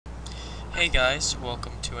Hey guys,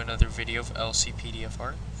 welcome to another video of LCPD.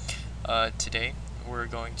 Today we're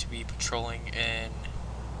going to be patrolling in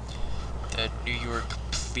the New York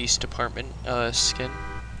Police Department skin.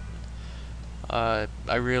 I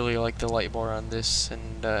really like the light bar on this,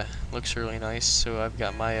 and looks really nice. So I've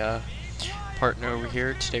got my partner over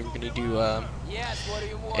here. Today we're going to do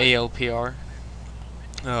ALPR,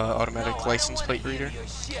 automatic license plate reader.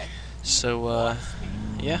 So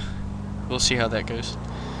yeah, we'll see how that goes.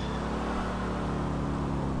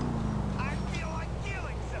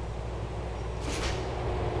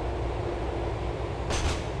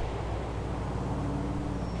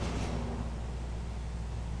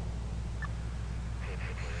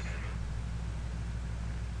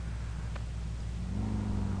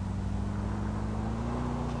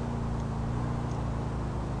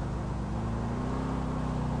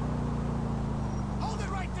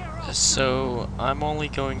 So I'm only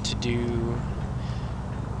going to do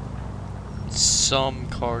some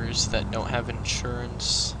cars that don't have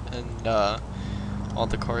insurance, and all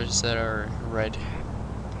the cars that are red.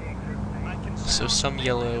 So some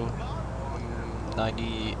yellow,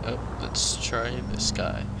 90, oh, let's try this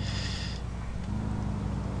guy.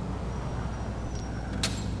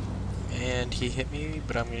 And he hit me,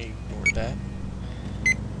 but I'm gonna ignore that.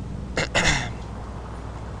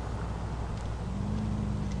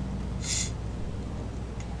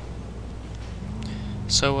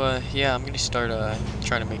 So yeah, I'm gonna start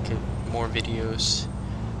trying to make more videos.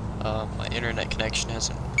 My internet connection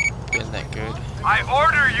hasn't been that good. I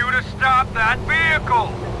order you to stop that vehicle!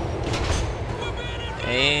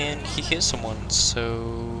 And he hit someone,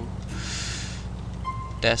 so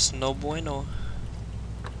that's no bueno.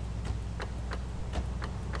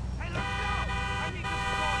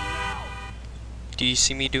 Do you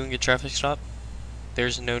see me doing a traffic stop?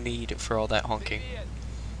 There's no need for all that honking.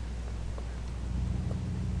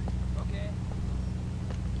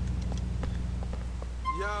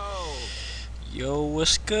 Yo,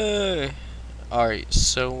 what's good? Alright,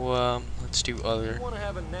 so let's do other. Want to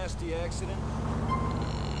have a nasty accident?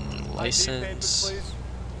 License.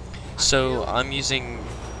 So I'm using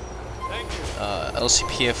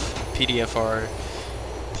LCPDFR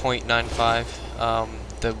 0.95.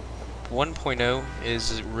 The 1.0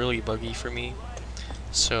 is really buggy for me,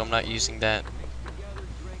 so I'm not using that.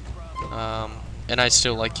 And I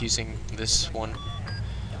still like using this one.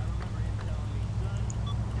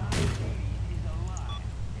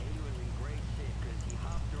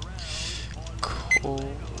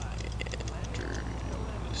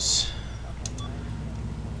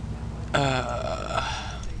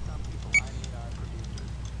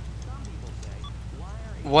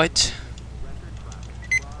 What?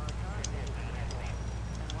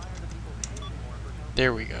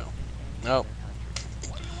 There we go. Oh.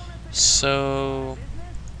 So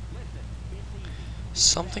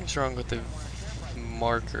something's wrong with the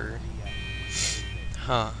marker.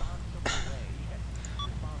 Huh.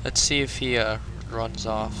 Let's see if he runs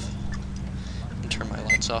off. And turn my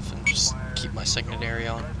lights off and just keep my secondary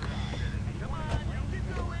on.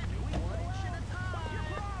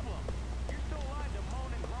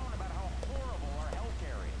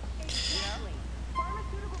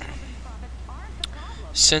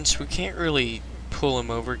 Since we can't really pull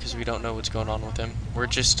him over because we don't know what's going on with him, we're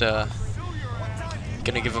just gonna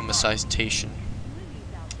give him a citation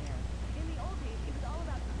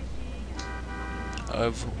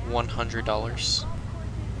of $100.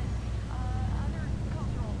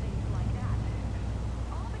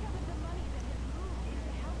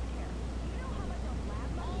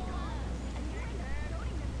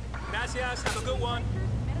 Gracias, have a good one.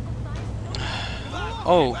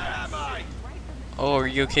 Oh. Oh, are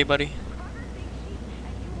you okay, buddy?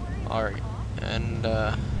 Alright. And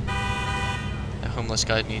the homeless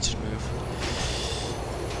guy needs to move.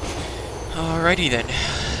 Alrighty then.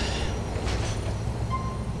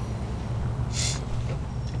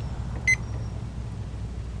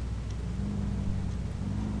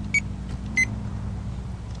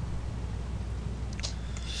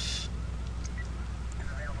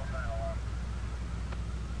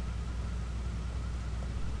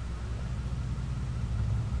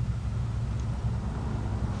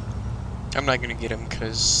 I'm not gonna get him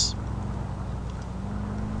because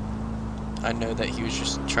I know that he was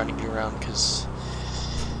just trying to get around, because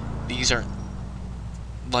these aren't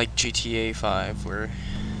like GTA 5 where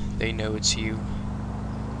they know it's you.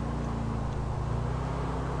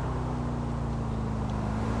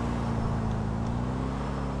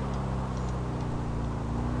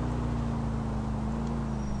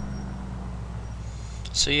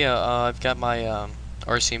 So yeah, I've got my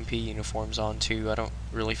RCMP uniforms on too. I don't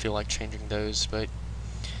really feel like changing those, but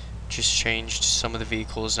just changed some of the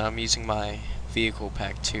vehicles. Now I'm using my vehicle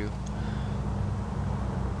pack too.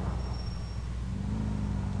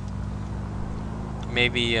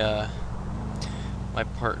 Maybe my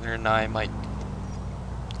partner and I might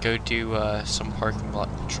go do some parking lot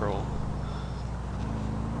patrol.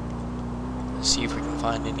 See if we can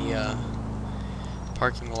find any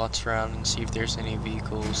parking lots around and see if there's any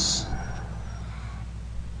vehicles.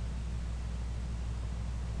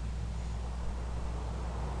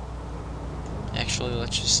 Actually,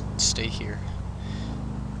 let's just stay here.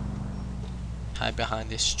 Hide behind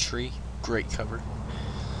this tree. Great cover.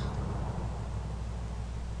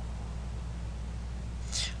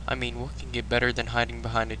 I mean, what can get better than hiding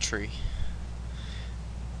behind a tree?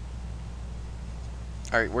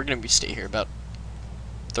 Alright, we're gonna stay here about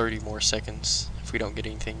 30 more seconds. If we don't get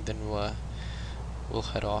anything, then we'll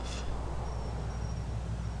head off.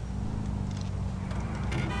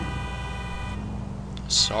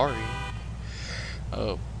 Sorry.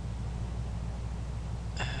 Oh.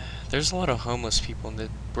 There's a lot of homeless people in the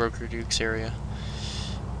Broker Dukes area.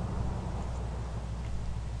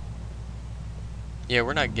 Yeah,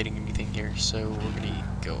 we're not getting anything here, so we're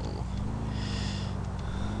gonna go.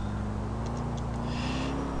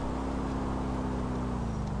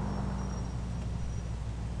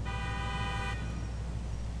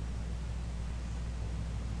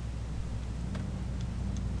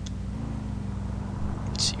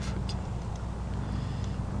 Let's see if we can.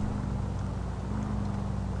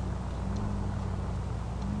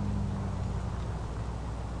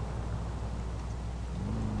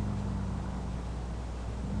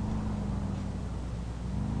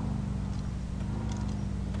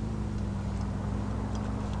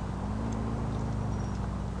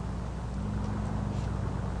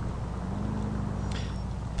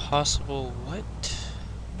 Possible what?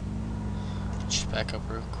 Just back up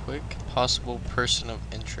real quick. Possible person of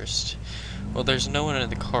interest. Well, there's no one in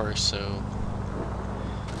the car, so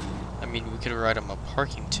I mean, we could write him a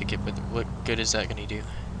parking ticket, but what good is that gonna do?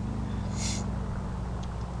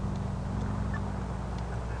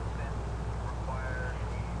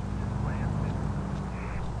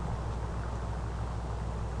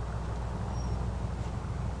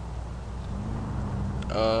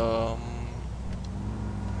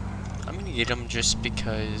 I'm gonna get him just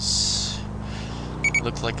because it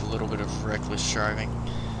looked like a little bit of reckless driving.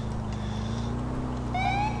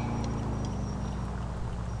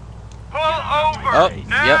 Pull over! Oh,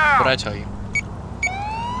 now! yep, what'd I tell you?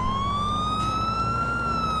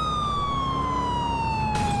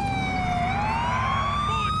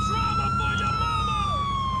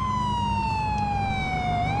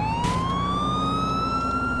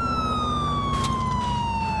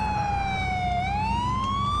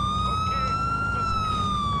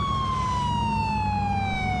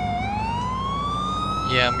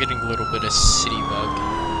 Yeah, I'm getting a little bit of city bug.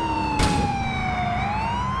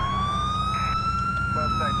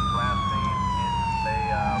 Suspect's last name is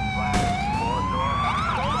a black four-door.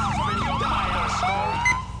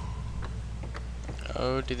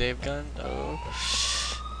 Oh, do they have gun? Oh.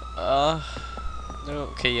 No.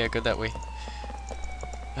 Okay, yeah, go that way.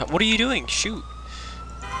 What are you doing? Shoot.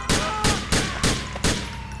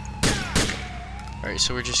 Alright,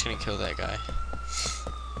 so we're just gonna kill that guy.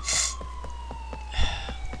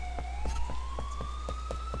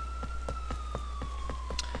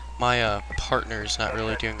 My partner's not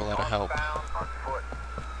really doing a lot of help.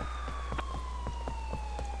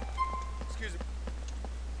 Excuse me.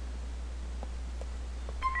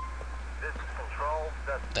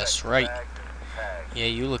 That's right. Yeah,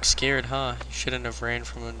 you look scared, huh? You shouldn't have ran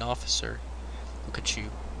from an officer. Look at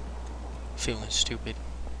you. Feeling stupid.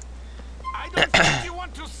 I don't think you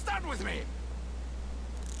want to start with me.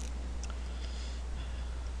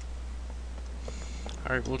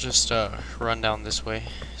 Alright, we'll just run down this way,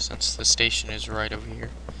 since the station is right over here.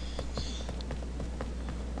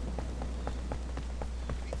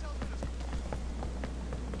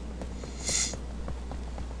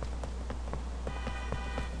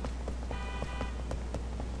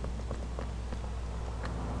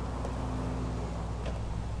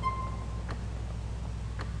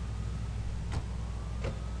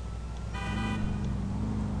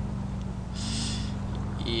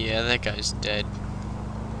 Yeah, that guy's dead.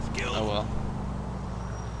 Oh well.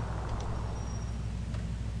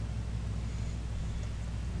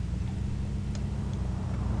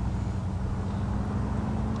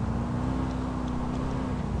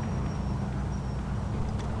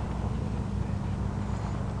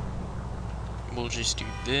 We'll just do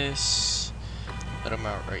this. Let him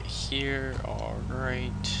out right here.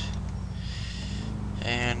 Alright.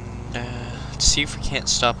 And let's see if we can't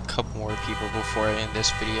stop a couple more people before I end this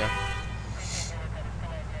video.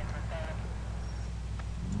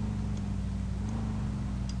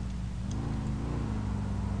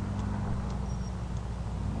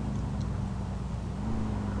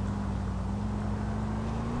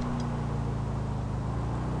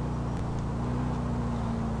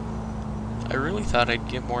 I really thought I'd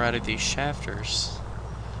get more out of these shafters,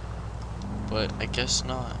 but I guess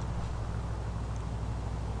not.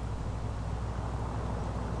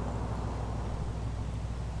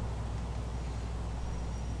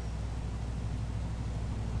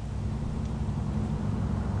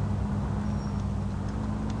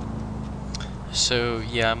 So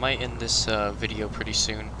yeah, I might end this video pretty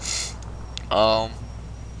soon.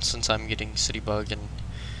 Since I'm getting city bug and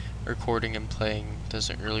recording and playing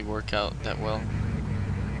doesn't really work out that well.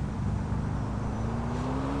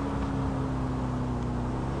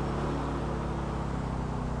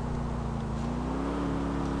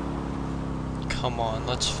 Come on,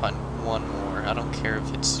 let's find one more. I don't care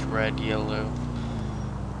if it's red, yellow.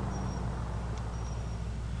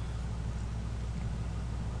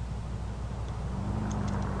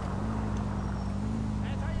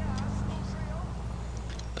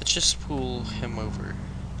 Let's just pull him over.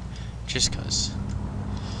 Just cuz.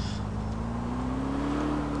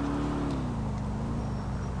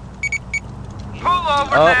 Pull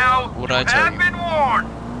over Oh, now. what'd I You tell have you? been warned.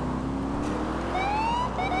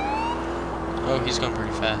 Oh, he's going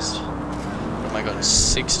pretty fast. What am I going?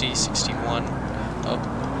 60, 61. Oh.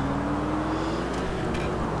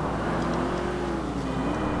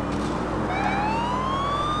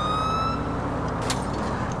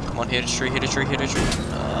 Come on, hit a tree, hit a tree, hit a tree.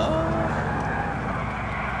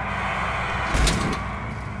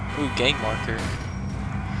 Ooh, gang marker.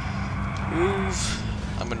 Move.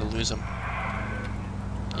 I'm gonna lose him.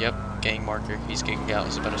 Yep, gang marker. He's getting out.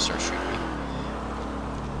 He's about to start shooting me.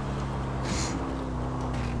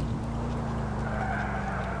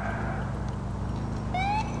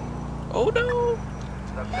 Oh no!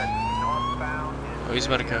 Subject northbound in Oh, he's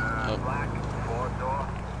about to go. Oh. black four-door.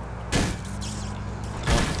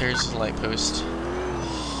 Oh, there's the light post.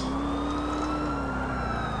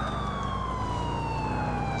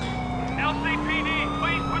 LCPD,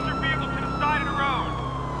 please put your vehicle to the side of the road.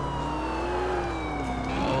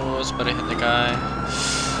 Oh, I was about to hit the guy.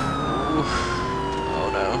 Ooh. Oh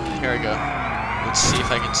no. Here I go. Let's see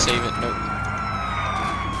if I can save it. Nope.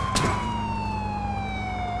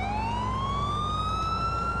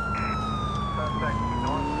 Suspect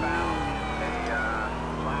northbound in a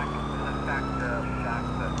black manufacturer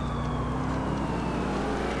Shasta.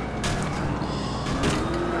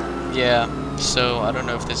 Yeah. So I don't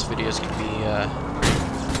know if this video is gonna be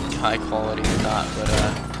high quality or not, but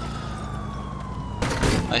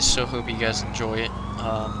I still hope you guys enjoy it.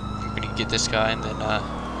 I'm gonna get this guy and then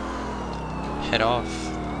head off.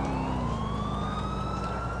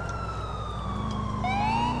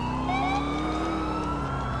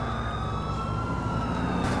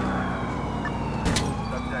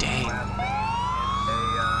 Subject Dang. last name in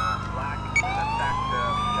a black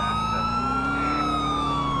manufacturer Shasta.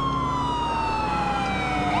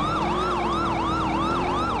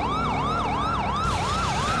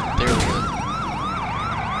 There we go.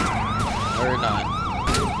 Or not.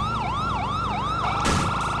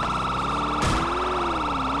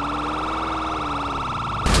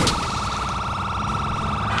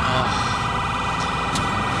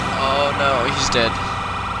 Oh no, he's dead.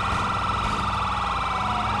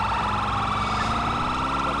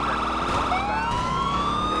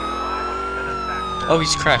 Oh,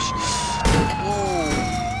 he's crashed.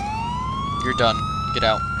 Ooh. You're done. Get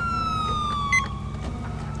out.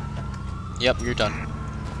 Yep, you're done.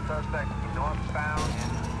 Suspect northbound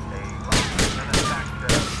in a black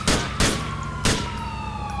manufacturer.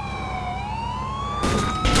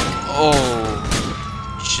 Oh,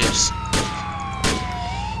 just.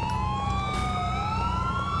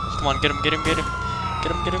 Come on, get him, get him, get him.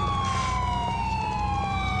 Get him, get him.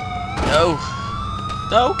 No.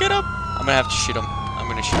 No, get him. I'm gonna have to shoot him. I'm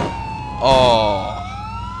gonna shoot him. Oh.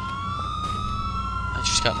 I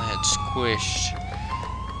just got my head squished.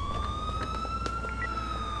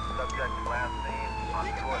 Subject last name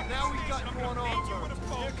unfortunate. Now we got you on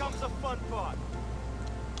over. Here comes the fun part.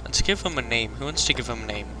 Let's give him a name. Who wants to give him a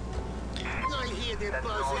name? I hear they're That's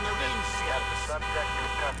buzzing north. We have the around. subject in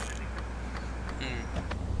custody.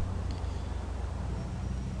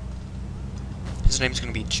 His name's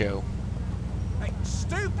gonna be Joe. Hey,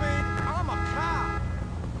 stupid! I'm a cop.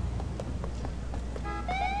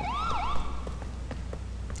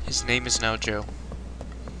 His name is now Joe.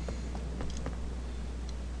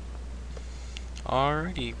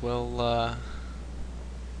 Alrighty, well,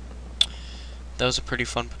 that was a pretty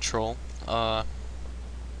fun patrol.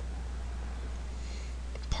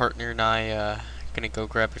 Partner and I gonna go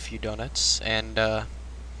grab a few donuts, and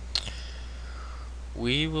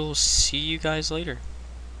we will see you guys later.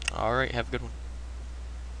 Alright, have a good one.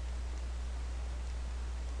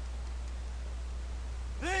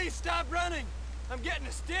 Please stop running. I'm getting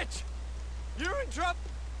a stitch. You're in trouble.